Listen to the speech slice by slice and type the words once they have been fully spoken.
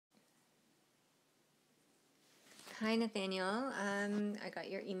Hi Nathaniel, I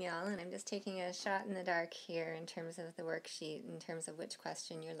got your email and I'm just taking a shot in the dark here in terms of the worksheet, in terms of which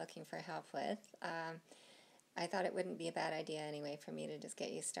question you're looking for help with. I thought it wouldn't be a bad idea anyway for me to just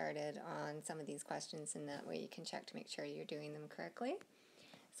get you started on some of these questions, and that way you can check to make sure you're doing them correctly.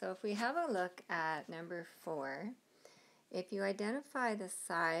 So if we have a look at number 4, if you identify the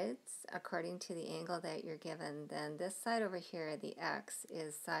sides according to the angle that you're given, then this side over here, the x,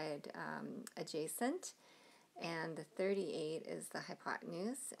 is side adjacent, and the 38 is the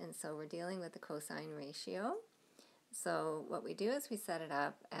hypotenuse, and so we're dealing with the cosine ratio. So what we do is we set it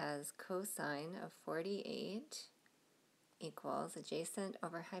up as cosine of 48 equals adjacent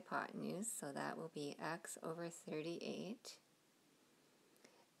over hypotenuse, so that will be x over 38.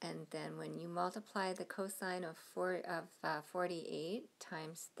 And then when you multiply the cosine of 48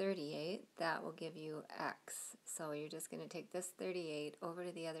 times 38, that will give you x. So you're just going to take this 38 over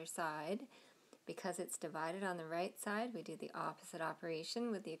to the other side. Because it's divided on the right side, we do the opposite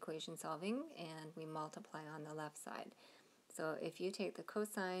operation with the equation solving, and we multiply on the left side. So if you take the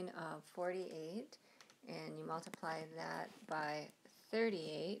cosine of 48 and you multiply that by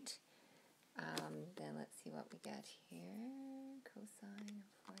 38, then let's see what we get here. Cosine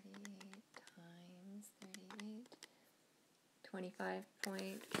of 48 times 38,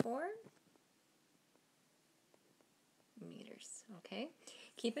 25.4 meters, okay?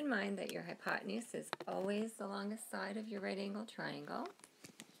 Keep in mind that your hypotenuse is always the longest side of your right angle triangle,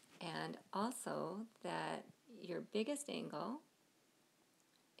 and also that your biggest angle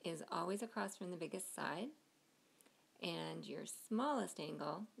is always across from the biggest side, and your smallest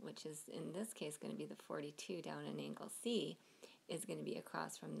angle, which is in this case going to be the 42 down in angle C, is going to be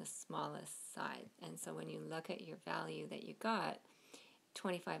across from the smallest side. And so when you look at your value that you got,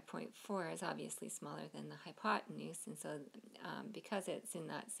 25.4 is obviously smaller than the hypotenuse, and so because it's in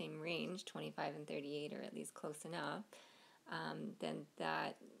that same range, 25 and 38 are at least close enough, then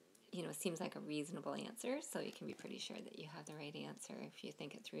that seems like a reasonable answer, so you can be pretty sure that you have the right answer if you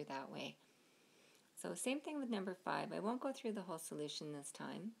think it through that way. So same thing with number 5. I won't go through the whole solution this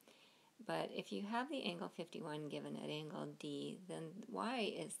time, but if you have the angle 51 given at angle D, then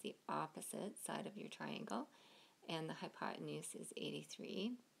y is the opposite side of your triangle, and the hypotenuse is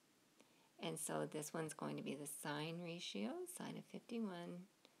 83. And so this one's going to be the sine ratio. Sine of 51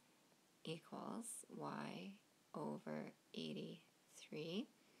 equals y over 83.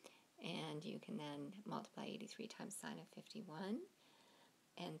 And you can then multiply 83 times sine of 51.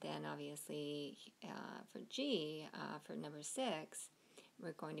 And then obviously for G, for number 6,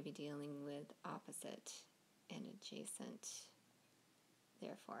 we're going to be dealing with opposite and adjacent,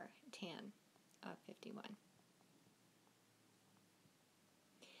 therefore tan of 51.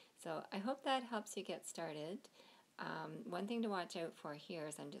 So I hope that helps you get started. One thing to watch out for here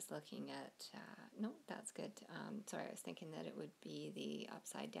is I'm just looking at, no, that's good. Sorry, I was thinking that it would be the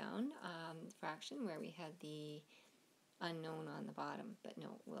upside down fraction where we had the unknown on the bottom, but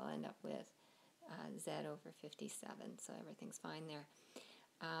no, we'll end up with z over 57, so everything's fine there.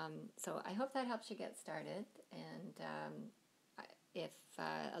 So I hope that helps you get started, and if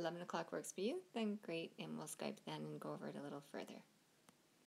 11 o'clock works for you, then great, and we'll Skype then and go over it a little further.